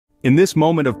In this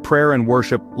moment of prayer and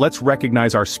worship, let's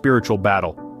recognize our spiritual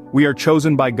battle. We are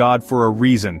chosen by God for a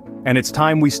reason, and it's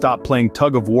time we stop playing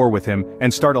tug-of-war with Him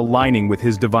and start aligning with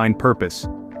His divine purpose.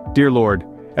 Dear Lord,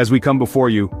 as we come before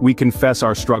you, we confess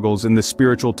our struggles in the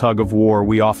spiritual tug-of-war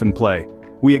we often play.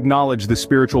 We acknowledge the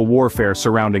spiritual warfare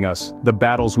surrounding us, the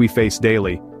battles we face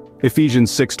daily.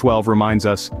 Ephesians 6:12 reminds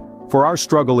us, "For our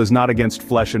struggle is not against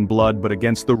flesh and blood but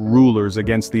against the rulers,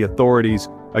 against the authorities,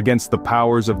 against the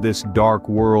powers of this dark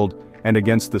world, and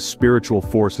against the spiritual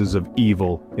forces of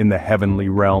evil in the heavenly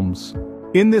realms."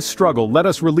 In this struggle, let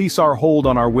us release our hold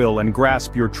on our will and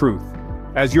grasp your truth.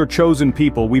 As your chosen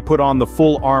people, we put on the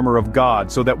full armor of God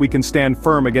so that we can stand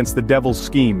firm against the devil's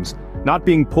schemes, not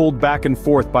being pulled back and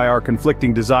forth by our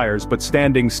conflicting desires but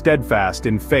standing steadfast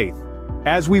in faith.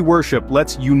 As we worship,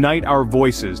 let's unite our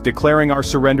voices, declaring our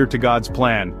surrender to God's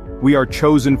plan. We are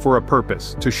chosen for a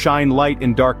purpose, to shine light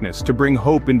in darkness, to bring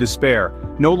hope in despair,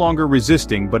 no longer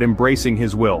resisting but embracing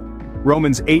His will.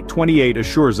 Romans 8:28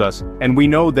 assures us, "And we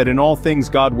know that in all things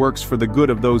God works for the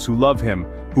good of those who love Him,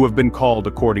 who have been called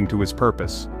according to His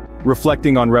purpose."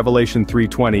 Reflecting on Revelation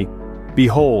 3:20,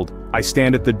 "Behold, I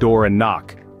stand at the door and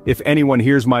knock. If anyone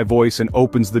hears my voice and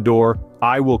opens the door,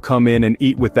 I will come in and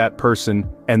eat with that person,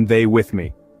 and they with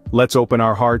me." Let's open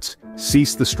our hearts,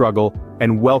 cease the struggle,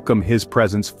 and welcome His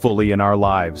presence fully in our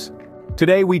lives.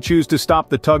 Today we choose to stop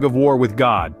the tug-of-war with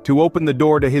God, to open the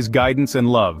door to His guidance and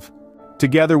love.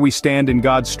 Together we stand in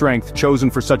God's strength, chosen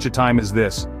for such a time as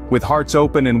this. With hearts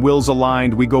open and wills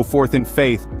aligned, we go forth in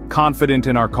faith, confident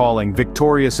in our calling,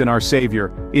 victorious in our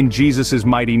Savior. In Jesus'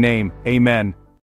 mighty name, amen.